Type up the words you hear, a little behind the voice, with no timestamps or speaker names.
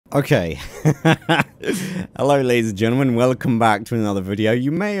Okay. Hello ladies and gentlemen, welcome back to another video. You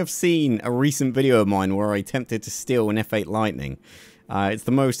may have seen a recent video of mine where I attempted to steal an F8 Lightning. It's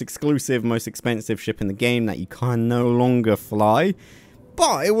the most exclusive, most expensive ship in the game that you can no longer fly.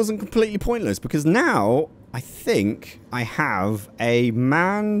 But it wasn't completely pointless because now I think I have a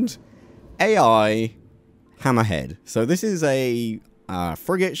manned AI hammerhead. So this is a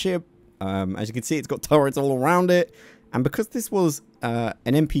frigate ship. As you can see, it's got turrets all around it. And because this was an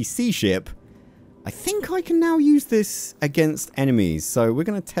NPC ship, I think I can now use this against enemies. So we're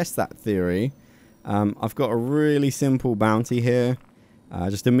going to test that theory. I've got a really simple bounty here.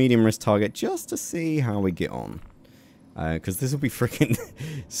 Just a medium risk target just to see how we get on. Because this will be freaking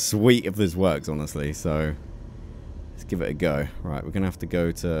sweet if this works, honestly. So let's give it a go. Right, we're going to have to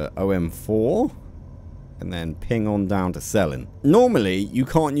go to OM4 and then ping on down to Selling. Normally, you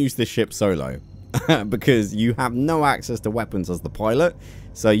can't use this ship solo. Because you have no access to weapons as the pilot,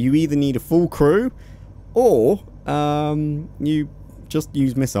 so you either need a full crew or you just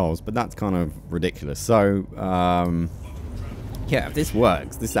use missiles, but that's kind of ridiculous. So yeah, if this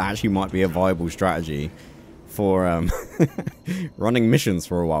works, this actually might be a viable strategy for running missions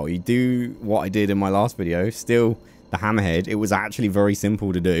for a while. You do what I did in my last video, steal the hammerhead. It was actually very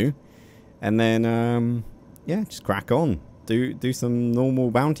simple to do, and then yeah, just crack on, do some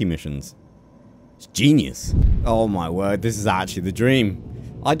normal bounty missions. It's genius. Oh my word, this is actually the dream.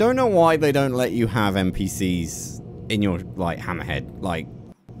 I don't know why they don't let you have NPCs in your, like, hammerhead. Like,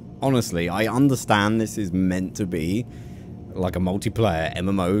 honestly, I understand this is meant to be like a multiplayer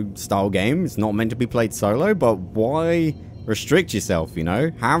MMO style game. It's not meant to be played solo, but why restrict yourself, you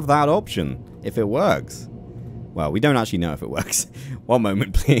know? Have that option if it works. Well, we don't actually know if it works. One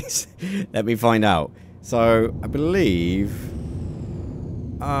moment, please. Let me find out. So, I believe...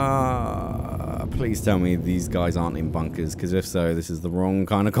 please tell me these guys aren't in bunkers, because if so, this is the wrong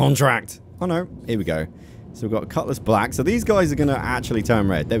kind of contract. Oh no, here we go. So we've got Cutlass Black. So these guys are going to actually turn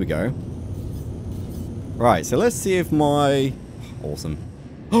red. There we go. Right, so let's see if my... Awesome.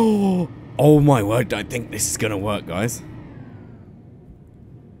 Oh my word, I think this is going to work, guys.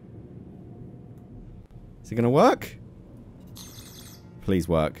 Is it going to work? Please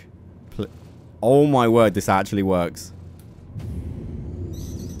work. Oh my word, this actually works.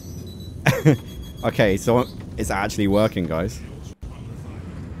 Okay, so it's actually working, guys.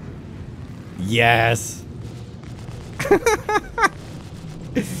 Yes!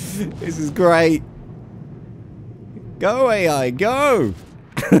 This is great. Go, AI, go!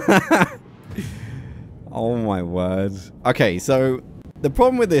 Oh my word. Okay, so the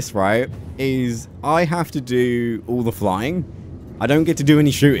problem with this, right, is I have to do all the flying. I don't get to do any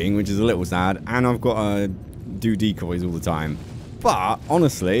shooting, which is a little sad, and I've got to do decoys all the time. But,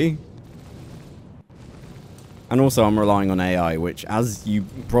 honestly... And also I'm relying on AI, which, as you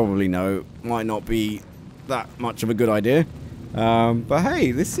probably know, might not be that much of a good idea. But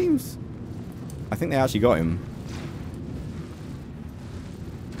hey, this seems... I think they actually got him.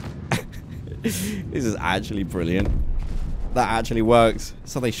 This is actually brilliant. That actually works.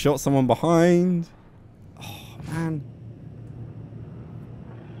 So they shot someone behind. Oh, man.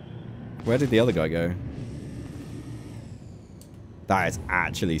 Where did the other guy go? That is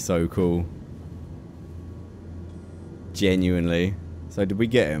actually so cool. Genuinely. So did we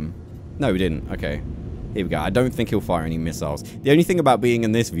get him? No, we didn't. Okay. Here we go. I don't think he'll fire any missiles. The only thing about being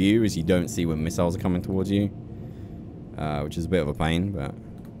in this view is you don't see when missiles are coming towards you. Which is a bit of a pain, but...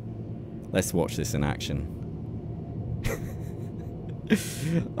 Let's watch this in action.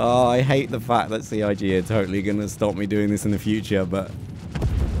 Oh, I hate the fact that CIG are totally going to stop me doing this in the future, but...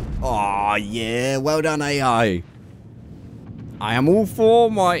 Oh, yeah. Well done, AI. I am all for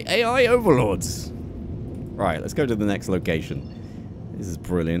my AI overlords. Right, let's go to the next location. This is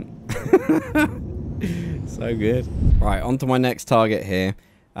brilliant. So good. Right, on to my next target here.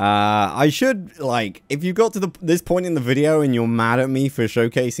 I should, like, if you got to this point in the video and you're mad at me for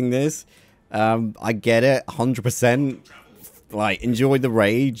showcasing this, I get it, 100%. Like, enjoy the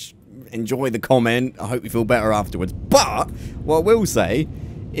rage, enjoy the comment. I hope you feel better afterwards. But, what I will say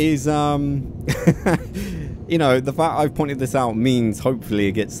is, you know, the fact I've pointed this out means hopefully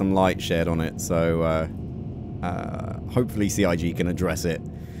it gets some light shed on it. So, hopefully CIG can address it.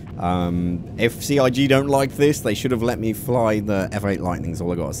 If CIG don't like this, they should have let me fly the F8 Lightnings, all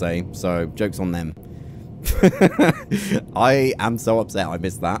I gotta say. So, joke's on them. I am so upset I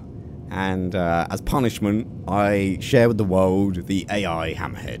missed that. And as punishment, I share with the world the AI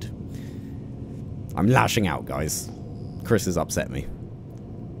hammerhead. I'm lashing out, guys. Chris has upset me.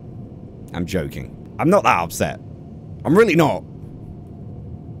 I'm joking. I'm not that upset. I'm really not.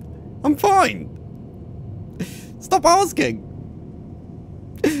 I'm fine. Stop asking.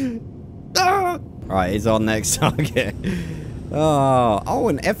 Ah! Right, he's our next target. Oh,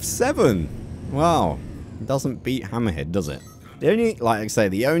 an F7. Wow. Doesn't beat Hammerhead, does it? The only, like I say,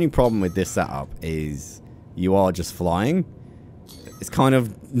 the only problem with this setup is you are just flying. It's kind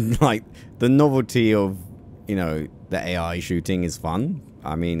of like the novelty of, you know, the AI shooting is fun.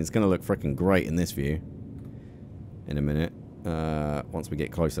 I mean, it's going to look freaking great in this view in a minute, once we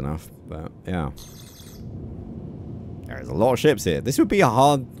get close enough. But yeah, there's a lot of ships here. This would be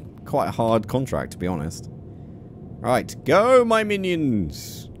a quite a hard contract, to be honest. Right, go, my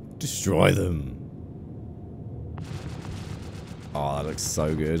minions! Destroy them. Oh, that looks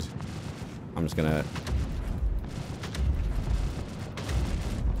so good. I'm just gonna...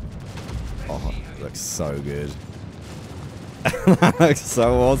 Oh, it looks so good. That looks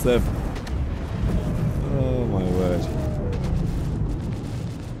so awesome. Oh, my word.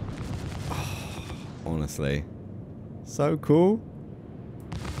 Oh, honestly. So cool.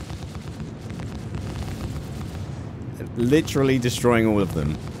 Literally destroying all of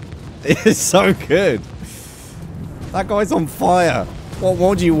them. It is so good. That guy's on fire. What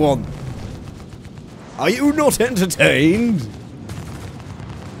more do you want? Are you not entertained?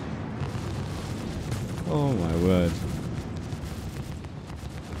 Oh my word.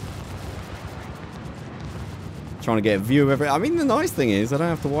 Trying to get a view of everything. I mean, the nice thing is I don't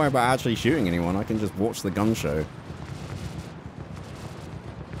have to worry about actually shooting anyone. I can just watch the gun show.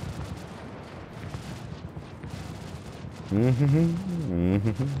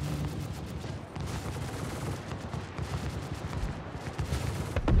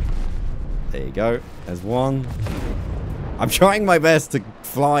 There you go. There's one. I'm trying my best to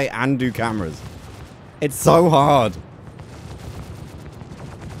fly and do cameras. It's so hard.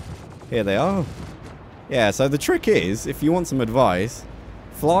 Here they are. Yeah, so the trick is, if you want some advice,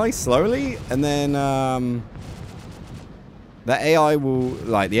 fly slowly and then the AI will,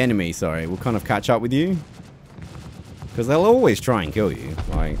 like the enemy, sorry, will kind of catch up with you. Because they'll always try and kill you.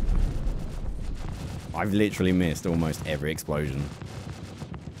 Like, I've literally missed almost every explosion.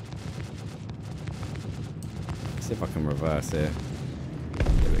 Let's see if I can reverse it. Get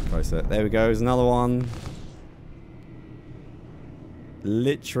a bit closer. There we go. There's another one.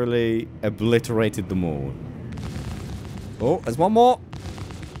 Literally obliterated them all. Oh, there's one more.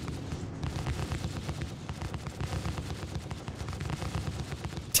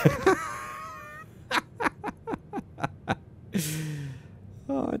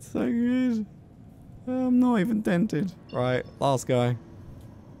 Oh, it's so good. I'm not even dented. Right, last guy.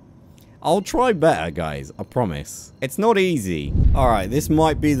 I'll try better, guys. I promise. It's not easy. Alright, this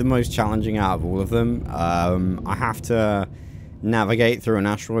might be the most challenging out of all of them. I have to navigate through an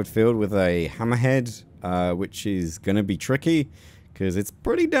asteroid field with a hammerhead, which is going to be tricky because it's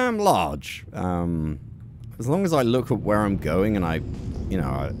pretty damn large. As long as I look at where I'm going and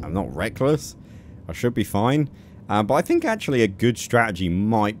I'm not reckless, I should be fine. But I think actually a good strategy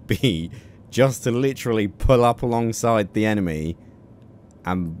might be just to literally pull up alongside the enemy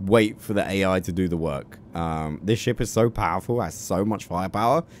and wait for the AI to do the work. This ship is so powerful, has so much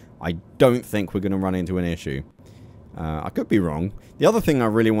firepower, I don't think we're going to run into an issue. I could be wrong. The other thing I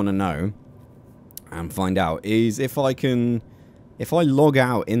really want to know and find out is if I log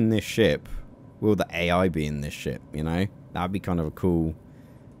out in this ship, will the AI be in this ship, you know? That would be kind of a cool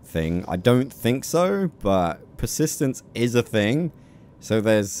thing. I don't think so, but persistence is a thing. So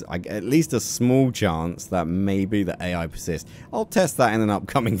there's at least a small chance that maybe the AI persists. I'll test that in an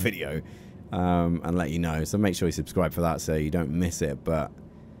upcoming video and let you know. So make sure you subscribe for that so you don't miss it. But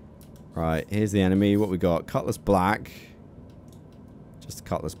right, here's the enemy. What we got? Cutlass Black. Just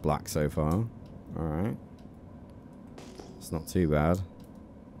Cutlass Black so far. Alright. It's not too bad.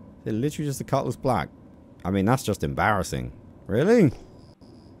 It's literally just a Cutlass Black. I mean, that's just embarrassing. Really?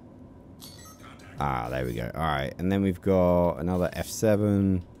 Ah, there we go. Alright, and then we've got another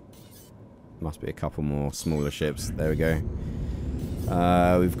F7. Must be a couple more smaller ships. There we go.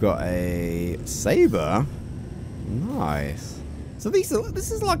 We've got a Saber. Nice. So this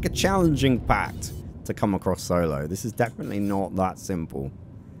is like a challenging pact to come across solo. This is definitely not that simple.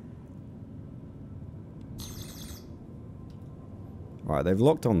 Alright, they've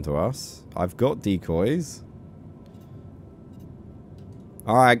locked onto us. I've got decoys.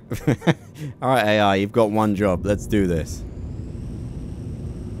 Alright. Alright, AI, you've got one job. Let's do this.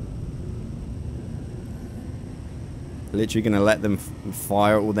 Literally gonna let them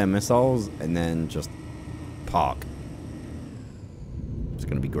fire all their missiles and then just park. It's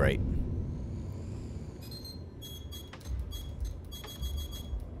gonna be great.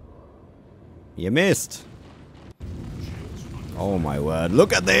 You missed. Oh my word,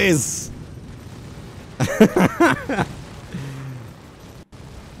 look at this!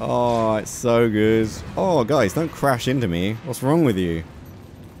 Oh, it's so good. Oh, guys, don't crash into me. What's wrong with you?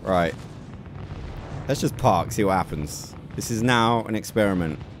 Right. Let's just park, see what happens. This is now an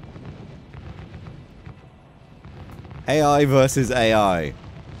experiment. AI versus AI.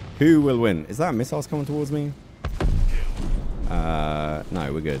 Who will win? Is that missiles coming towards me?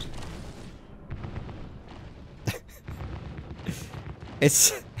 No, we're good.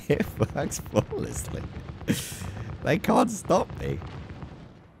 It works flawlessly. They can't stop me.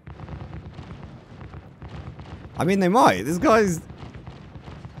 I mean, they might. This guy's...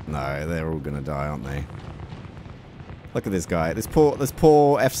 No, they're all gonna die, aren't they? Look at this guy. This poor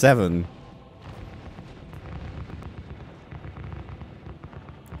F7.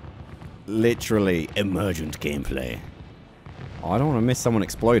 Literally emergent gameplay. Oh, I don't want to miss someone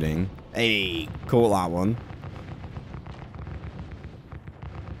exploding. Hey, caught that one.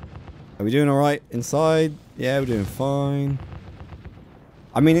 Are we doing alright inside? Yeah, we're doing fine.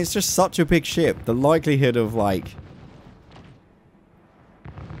 I mean, it's just such a big ship. The likelihood of, like,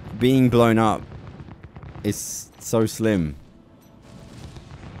 being blown up is so slim.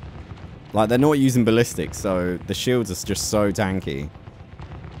 Like, they're not using ballistics, so the shields are just so tanky.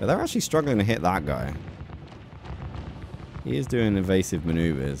 But they're actually struggling to hit that guy. He is doing evasive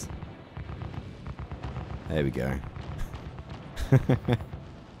maneuvers. There we go.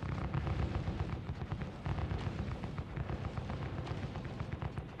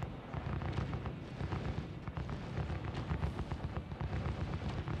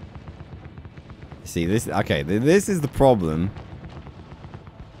 See, this... Okay, this is the problem.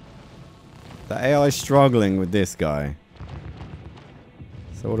 The AI is struggling with this guy.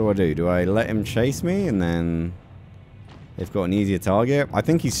 So what do? Do I let him chase me and then... They've got an easier target? I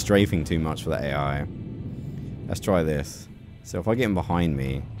think he's strafing too much for the AI. Let's try this. So if I get him behind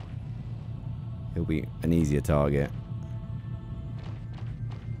me, he'll be an easier target.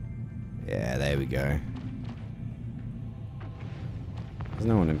 Yeah, there we go. There's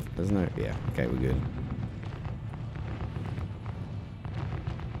no one in... There's no... Yeah, okay, we're good.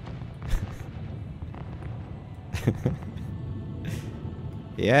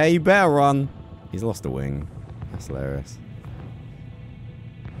 Yeah, you better run. He's lost a wing. That's hilarious.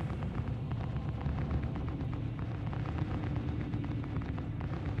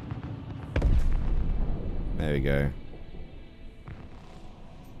 There we go.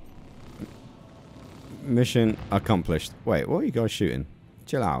 Mission accomplished. Wait, what are you guys shooting?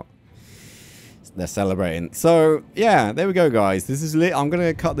 Chill out. They're celebrating. So, yeah, there we go, guys. This is I'm going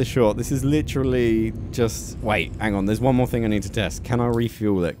to cut this short. This is literally just... Wait, hang on. There's one more thing I need to test. Can I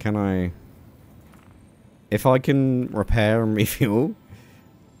refuel it? Can I... If I can repair and refuel...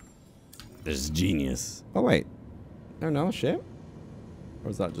 This is genius. Oh, wait. No, another ship?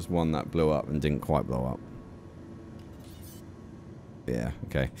 Or is that just one that blew up and didn't quite blow up? Yeah,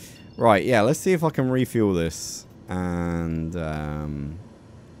 okay. Right, yeah, let's see if I can refuel this. And,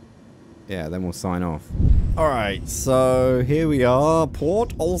 yeah, then we'll sign off. Alright, so here we are.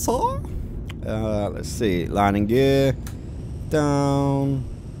 Port also. Let's see. Landing gear. Down.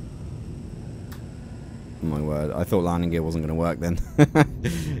 Oh my word. I thought landing gear wasn't going to work then.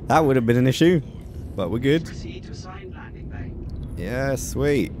 That would have been an issue. But we're good. Proceed to assigned landing bay. Yeah,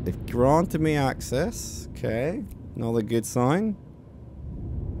 sweet. They've granted me access. Okay. Another good sign.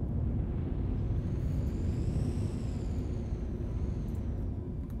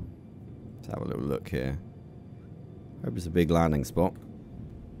 Have a little look here. Hope it's a big landing spot.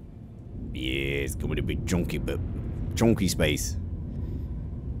 Yeah, it's going to be junky, but junky space.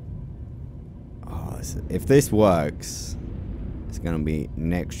 Oh, if this works, it's going to be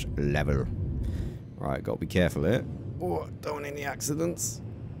next level. Right, got to be careful here. Oh, don't want any accidents.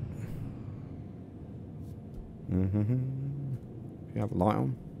 You have a light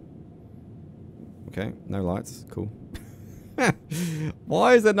on? Okay, no lights. Cool.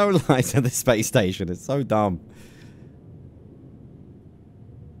 Why is there no lights at the space station? It's so dumb.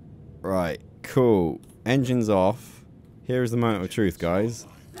 Right, cool. Engines off. Here is the moment of truth, guys.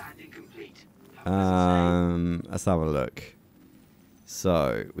 Let's have a look.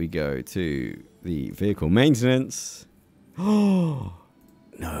 So, we go to the vehicle maintenance. Oh,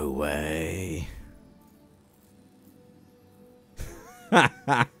 no way.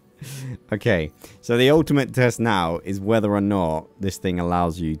 Okay, so the ultimate test now is whether or not this thing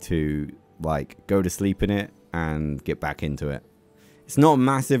allows you to, like, go to sleep in it and get back into it. It's not a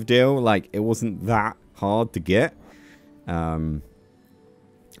massive deal, like, it wasn't that hard to get.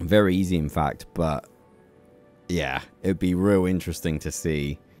 Very easy, in fact, but, yeah, it'd be real interesting to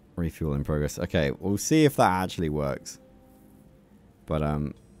see. Refuel in progress. Okay, we'll see if that actually works. But,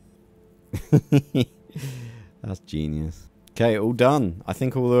 that's genius. Okay, all done. I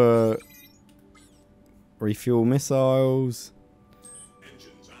think all the refuel missiles.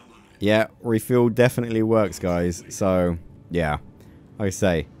 Yeah, refuel definitely works, guys. So, yeah, like I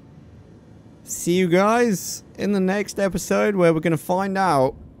say, see you guys in the next episode where we're going to find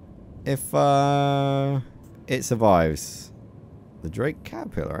out if it survives the Drake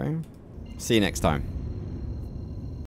Caterpillar, eh? See you next time.